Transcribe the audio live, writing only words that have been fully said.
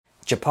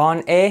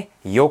Japan e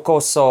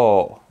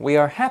yokoso. We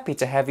are happy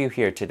to have you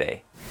here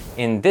today.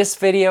 In this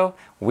video,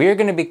 we're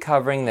going to be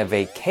covering the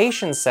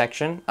vacation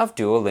section of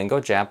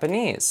Duolingo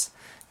Japanese.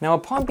 Now,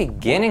 upon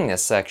beginning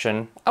this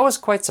section, I was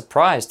quite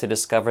surprised to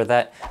discover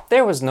that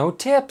there was no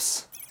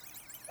tips.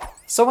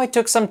 So I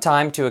took some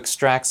time to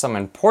extract some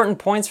important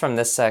points from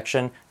this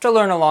section to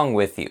learn along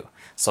with you.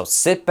 So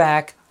sit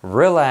back,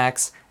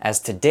 relax,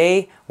 as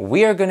today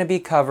we are going to be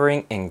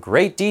covering in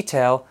great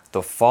detail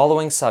the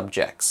following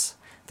subjects: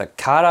 the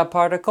kara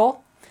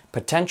particle,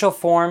 potential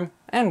form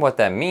and what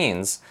that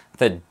means,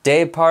 the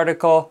de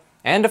particle,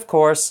 and of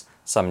course,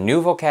 some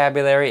new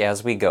vocabulary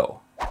as we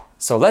go.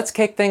 So let's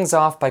kick things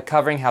off by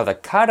covering how the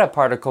kara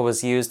particle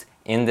was used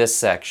in this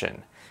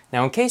section.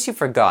 Now, in case you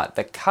forgot,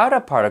 the kara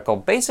particle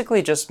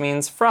basically just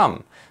means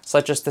from,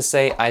 such as to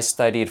say I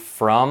studied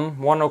from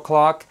 1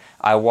 o'clock,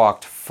 I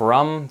walked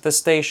from the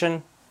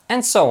station,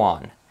 and so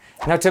on.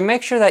 Now, to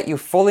make sure that you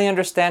fully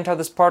understand how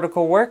this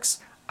particle works,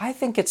 I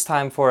think it's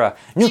time for a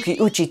Nuki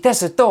Uchi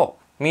Tesu to,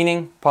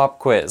 meaning pop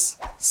quiz.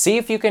 See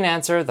if you can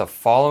answer the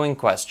following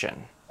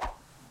question.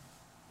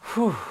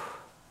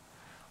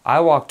 I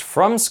walked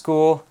from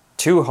school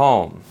to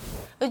home.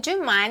 Would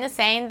you mind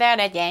saying that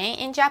again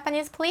in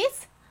Japanese,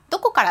 please? ど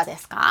こからで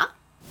すか?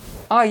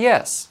 Ah,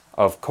 yes,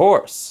 of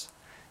course.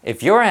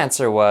 If your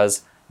answer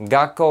was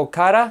学校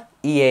から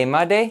家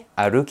まで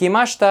歩き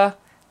ました,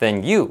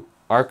 then you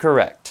are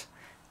correct.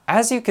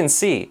 As you can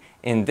see,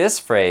 in this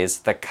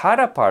phrase, the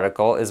kara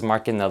particle is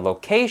marking the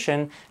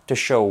location to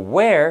show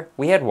where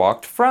we had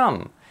walked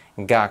from.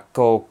 学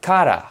校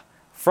から,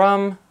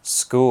 from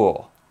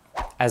school.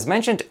 As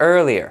mentioned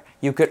earlier,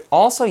 you could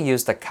also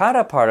use the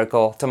kara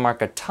particle to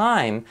mark a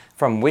time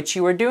from which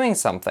you were doing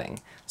something,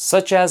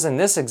 such as in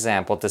this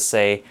example to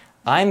say,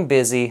 I'm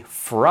busy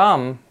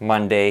from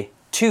Monday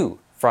to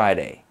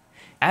Friday.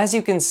 As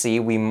you can see,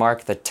 we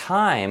mark the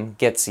time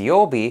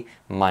getsuyobi,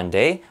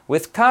 Monday,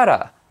 with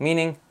kara,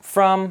 meaning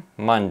from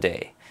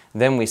Monday.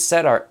 Then we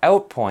set our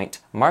out point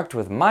marked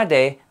with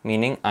made,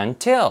 meaning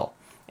until.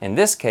 In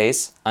this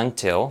case,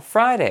 until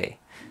Friday.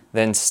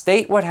 Then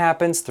state what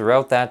happens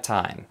throughout that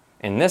time.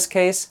 In this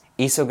case,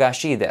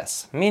 isogashi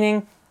desu,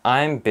 meaning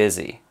I'm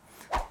busy.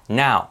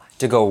 Now,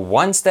 to go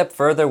one step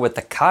further with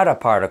the kara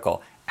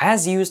particle,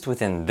 as used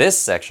within this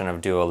section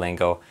of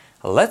Duolingo,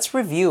 let's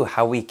review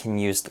how we can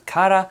use the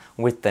kara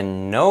with the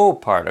no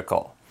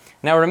particle.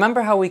 Now,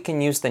 remember how we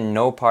can use the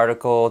no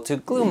particle to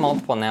glue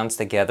multiple nouns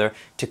together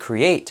to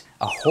create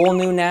a whole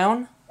new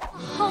noun?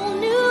 Whole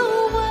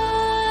new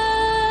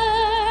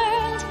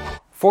world.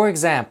 For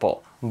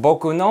example,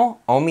 boku no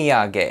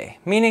omiyage,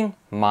 meaning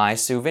my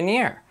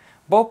souvenir.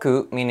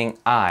 Boku meaning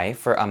I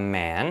for a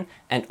man,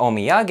 and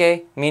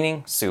omiyage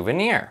meaning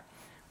souvenir.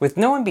 With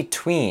no in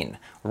between,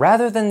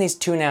 rather than these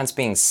two nouns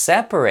being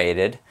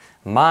separated,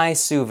 my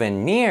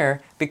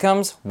souvenir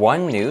becomes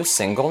one new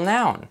single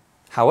noun.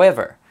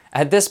 However,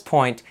 at this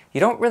point, you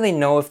don't really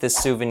know if this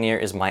souvenir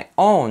is my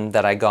own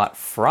that I got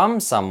from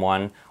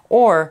someone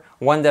or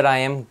one that I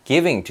am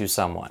giving to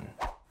someone.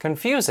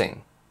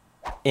 Confusing.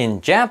 In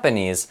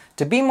Japanese,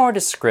 to be more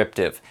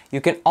descriptive,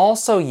 you can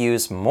also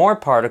use more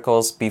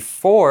particles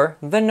before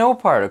the no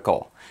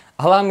particle.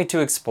 Allow me to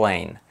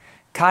explain.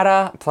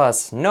 Kara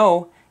plus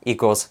no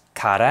equals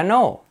kara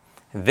no.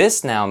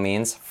 This now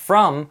means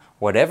from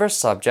whatever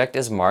subject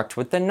is marked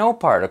with the no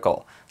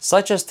particle,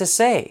 such as to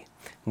say,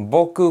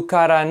 boku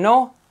kara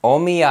no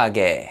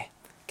omiyage.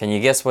 Can you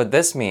guess what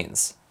this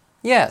means?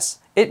 Yes,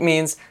 it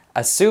means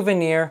a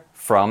souvenir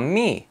from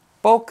me,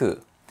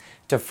 boku.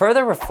 To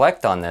further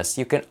reflect on this,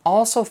 you can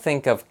also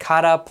think of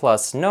kara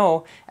plus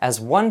no as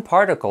one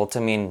particle to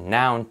mean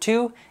noun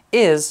 2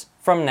 is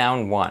from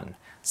noun 1,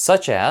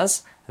 such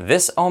as,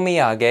 this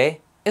omiyage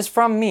is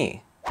from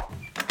me.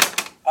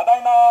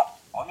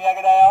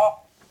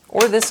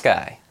 Or this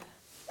guy.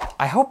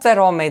 I hope that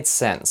all made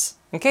sense.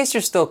 In case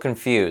you're still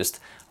confused,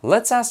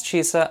 let's ask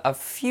Chisa a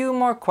few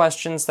more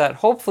questions that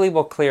hopefully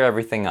will clear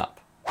everything up.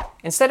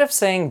 Instead of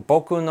saying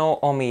boku no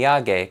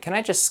omiyage, can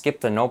I just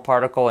skip the no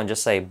particle and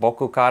just say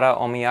boku kara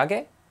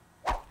omiyage?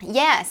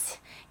 Yes,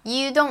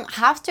 you don't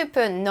have to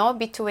put no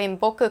between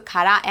boku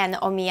kara and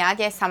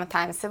omiyage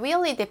sometimes. It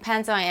really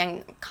depends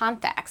on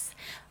context.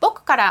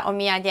 Boku kara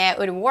omiyage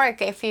would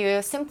work if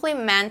you simply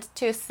meant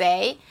to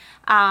say,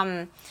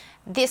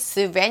 this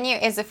souvenir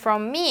is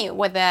from me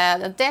with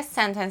this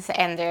sentence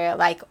ender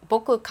like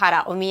boku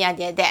kara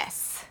omiyage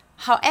desu.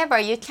 However,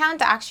 you can't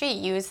actually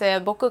use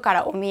boku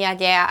kara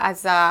omiyage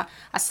as a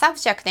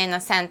subject in a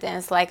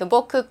sentence like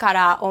boku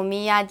kara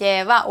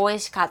omiyage wa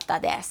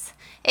oishikatta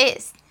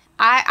desu.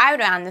 I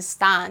would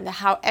understand.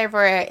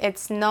 However,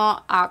 it's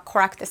not a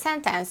correct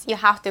sentence. You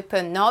have to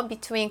put no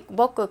between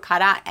boku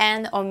kara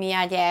and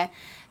omiyage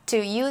to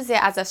use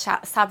it as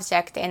a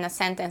subject in a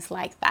sentence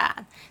like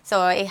that.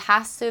 So it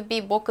has to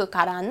be boku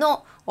kara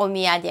no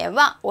omiyage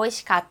wa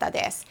oishikatta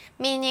desu,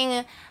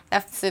 meaning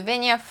the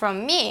souvenir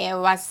from me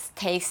was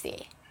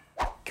tasty.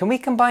 Can we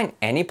combine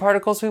any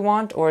particles we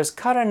want, or is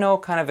kara no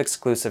kind of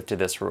exclusive to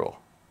this rule?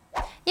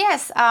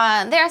 Yes,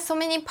 there are so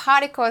many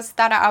particles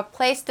that are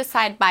placed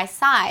side by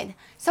side.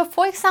 So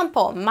for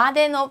example,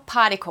 made no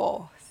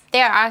particle.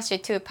 There are actually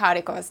two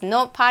particles,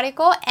 no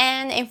particle,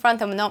 and in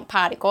front of no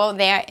particle,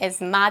 there is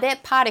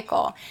made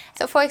particle.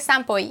 So for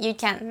example, you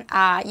can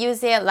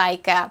use it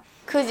like 9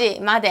時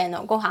まで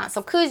のご飯.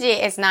 So 9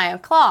時 is 9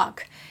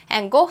 o'clock,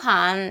 and ご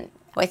飯,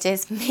 which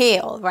is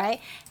meal,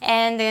 right?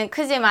 And then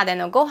 9時まで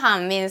のご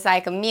飯 means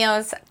like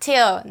meals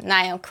till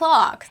 9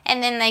 o'clock.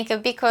 And then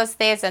like because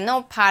there's a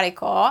no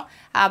particle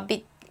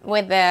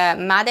with the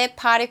made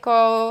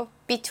particle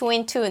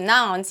between two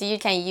nouns, you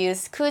can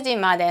use 9時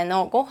まで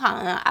のご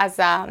飯 as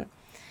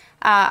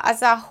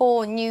a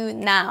whole new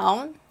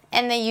noun,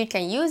 and then you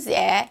can use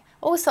it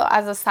also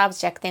as a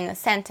subject in a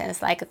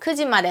sentence, like 9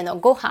時までの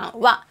ご飯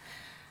は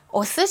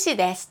お寿司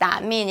でし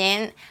た,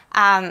 meaning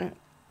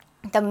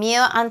the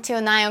meal until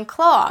 9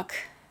 o'clock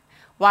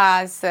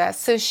was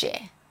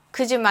sushi.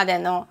 9時まで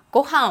の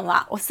ご飯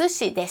はお寿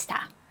司でし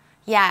た.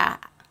 Yeah,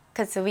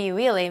 because we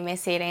really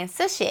miss eating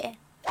sushi.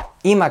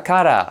 今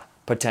から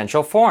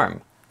potential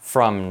form.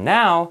 From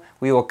now,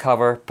 we will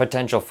cover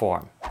potential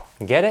form.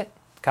 Get it?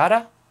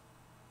 Kara?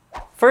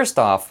 First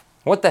off,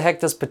 what the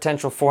heck does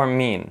potential form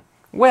mean?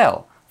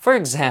 Well, for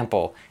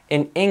example,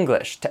 in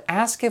English, to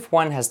ask if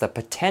one has the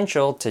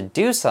potential to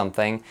do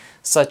something,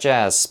 such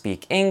as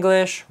speak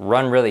English,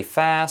 run really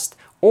fast,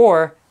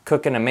 or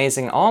cook an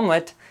amazing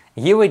omelet,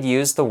 you would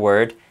use the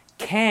word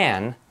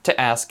can to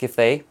ask if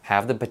they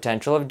have the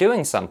potential of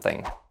doing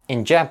something.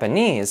 In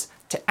Japanese,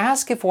 to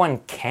ask if one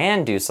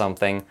can do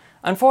something,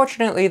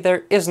 unfortunately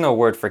there is no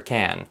word for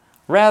can.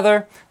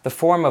 Rather, the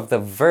form of the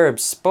verb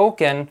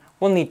spoken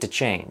will need to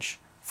change.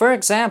 For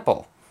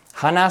example,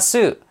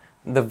 hanasu,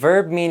 the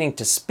verb meaning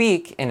to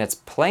speak in its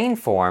plain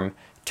form,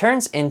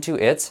 turns into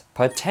its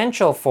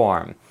potential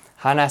form,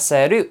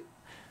 hanaseru.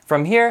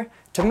 From here,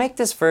 to make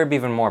this verb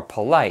even more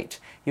polite,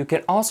 you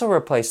can also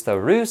replace the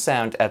ru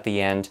sound at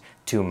the end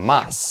to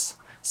mas,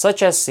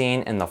 such as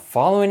seen in the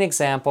following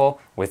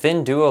example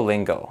within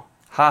Duolingo.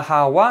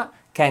 Haha wa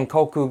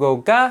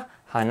kankokugo ga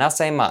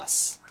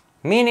hanasemasu,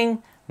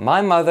 meaning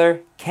my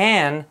mother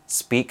can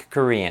speak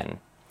Korean.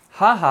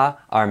 Haha,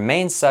 our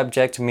main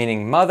subject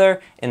meaning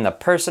mother in the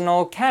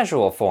personal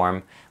casual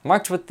form,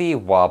 marked with the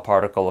wa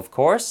particle of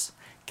course.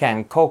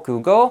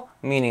 Kankokugo,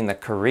 meaning the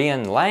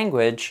Korean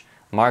language,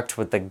 marked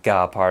with the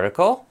ga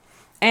particle.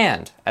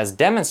 And, as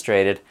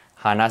demonstrated,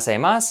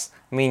 hanasemasu,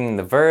 meaning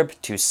the verb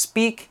to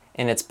speak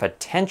in its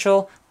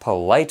potential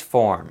polite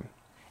form.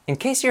 In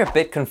case you're a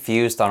bit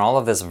confused on all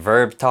of this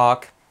verb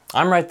talk,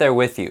 I'm right there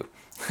with you.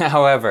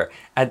 However,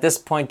 at this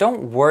point,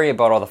 don't worry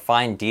about all the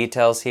fine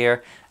details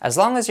here. As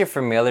long as you're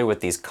familiar with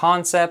these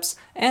concepts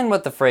and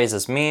what the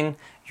phrases mean,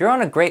 you're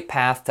on a great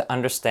path to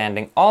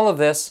understanding all of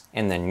this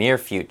in the near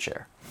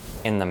future.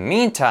 In the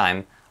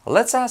meantime,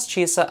 let's ask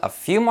Chisa a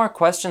few more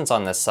questions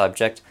on this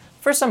subject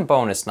for some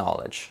bonus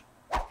knowledge.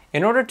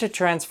 In order to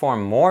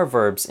transform more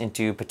verbs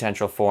into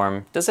potential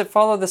form, does it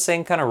follow the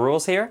same kind of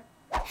rules here?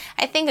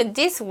 I think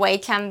this way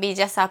can be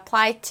just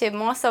applied to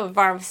most of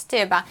verbs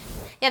too, but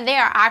yeah,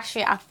 there are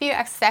actually a few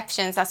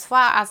exceptions as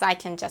well as I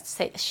can just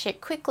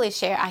quickly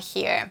share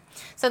here.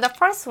 So the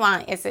first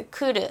one is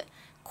kuru,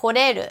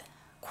 koreru,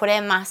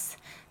 koremasu.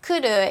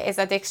 Kuru is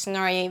a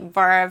dictionary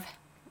verb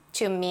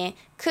to mean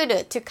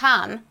kuru, to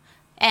come,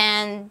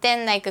 and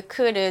then like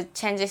kuru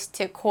changes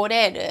to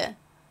koreru,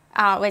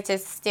 which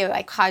is still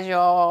like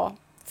casual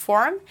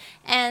form,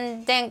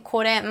 and then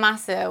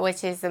koremasu,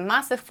 which is the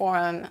masu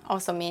form,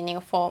 also meaning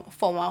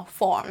formal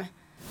form.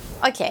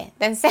 Okay,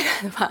 then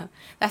second one.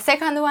 The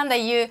second one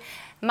that you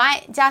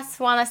might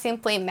just want to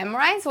simply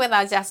memorize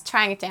without just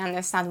trying to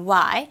understand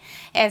why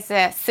is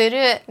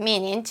suru,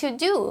 meaning to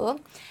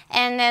do,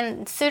 and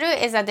then suru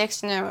is a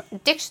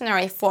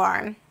dictionary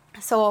form.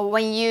 So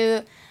when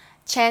you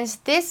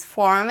change this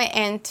form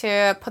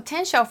into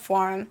potential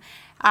form,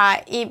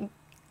 it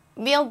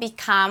will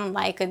become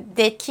like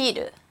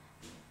dekiru.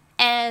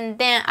 And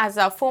then as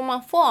a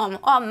formal form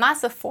or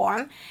masu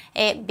form,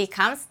 it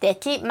becomes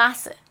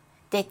dekimasu.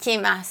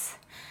 Dekimasu.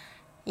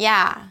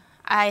 Yeah,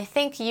 I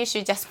think you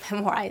should just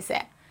memorize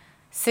it.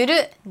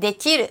 Suru,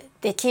 dekiru,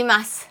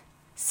 dekimasu.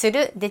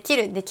 Suru,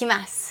 dekiru,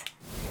 dekimasu.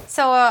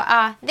 So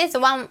there's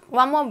one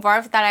more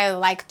verb that I would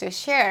like to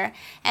share.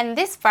 And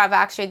this verb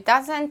actually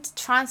doesn't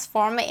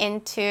transform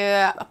into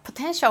a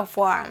potential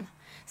form.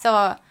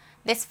 So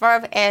this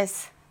verb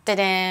is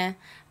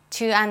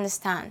to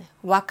understand,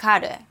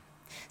 wakaru.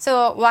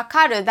 So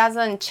wakaru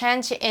doesn't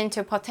change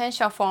into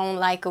potential form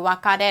like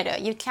wakareru.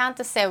 You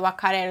can't say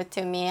wakareru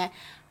to me,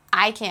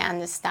 I can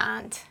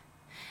understand.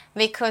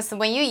 Because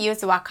when you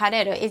use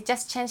wakareru, it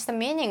just changes the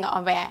meaning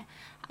of it.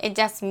 It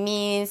just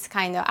means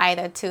kind of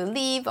either to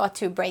leave or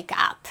to break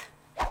up.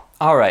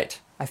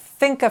 Alright, I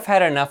think I've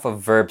had enough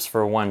of verbs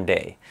for one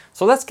day.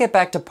 So let's get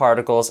back to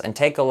particles and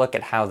take a look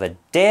at how the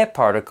de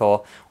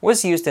particle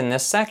was used in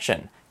this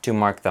section to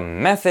mark the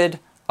method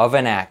of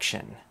an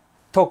action.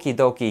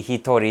 Tokidoki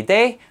hitori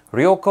de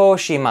ryoko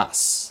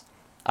shimasu.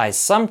 I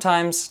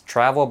sometimes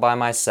travel by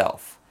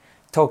myself.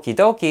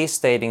 Tokidoki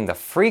stating the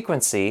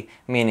frequency,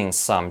 meaning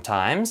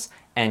sometimes,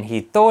 and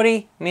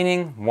hitori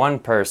meaning one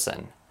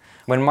person.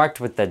 When marked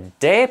with the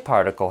de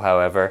particle,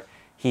 however,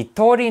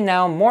 hitori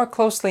now more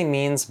closely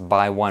means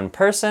by one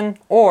person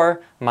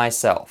or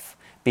myself,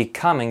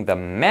 becoming the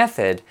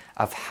method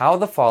of how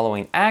the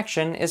following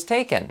action is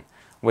taken,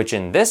 which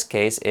in this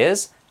case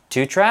is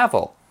to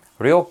travel.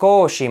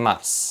 Ryoko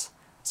shimasu.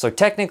 So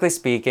technically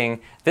speaking,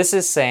 this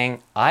is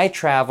saying I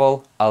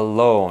travel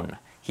alone.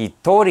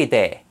 Hitori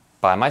de,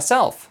 by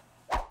myself.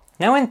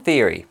 Now in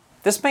theory,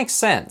 this makes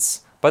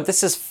sense, but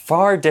this is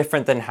far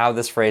different than how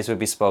this phrase would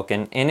be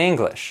spoken in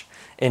English.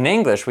 In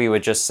English, we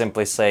would just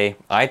simply say,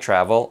 I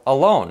travel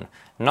alone,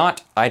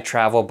 not I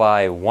travel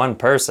by one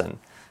person.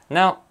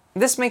 Now,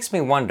 this makes me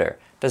wonder,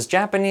 does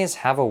Japanese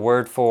have a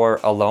word for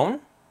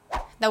alone?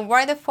 The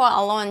word for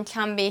alone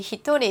can be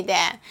hitori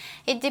de.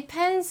 It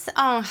depends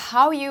on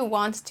how you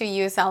want to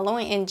use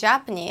alone in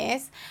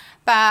Japanese,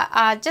 but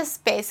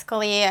just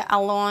basically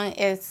alone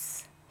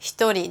is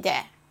hitori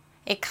de.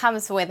 It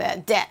comes with a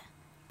de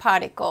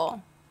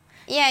particle.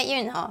 Yeah,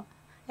 you know,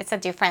 it's a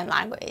different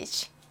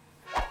language.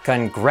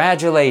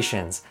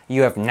 Congratulations!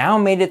 You have now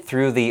made it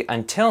through the,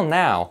 until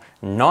now,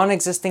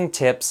 non-existing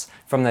tips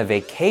from the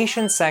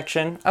vacation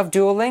section of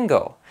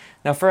Duolingo.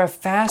 Now for a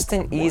fast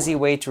and easy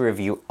way to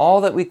review all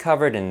that we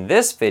covered in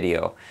this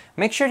video,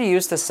 make sure to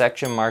use the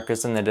section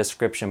markers in the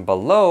description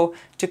below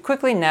to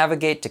quickly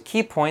navigate to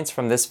key points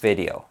from this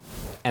video.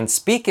 And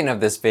speaking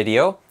of this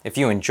video, if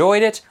you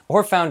enjoyed it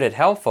or found it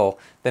helpful,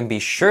 then be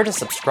sure to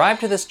subscribe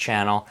to this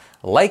channel,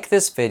 like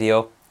this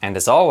video, and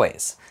as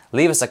always,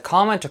 leave us a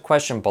comment or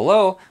question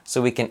below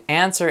so we can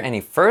answer any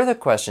further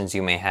questions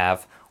you may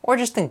have or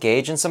just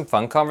engage in some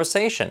fun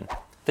conversation.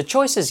 The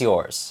choice is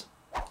yours.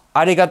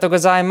 Arigatou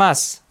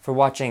gozaimasu for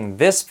watching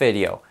this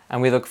video,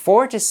 and we look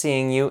forward to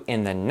seeing you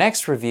in the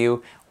next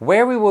review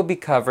where we will be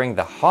covering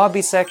the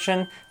hobby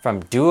section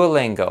from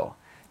Duolingo.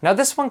 Now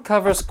this one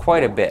covers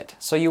quite a bit,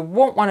 so you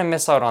won't want to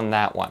miss out on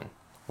that one.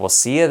 We'll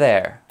see you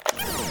there.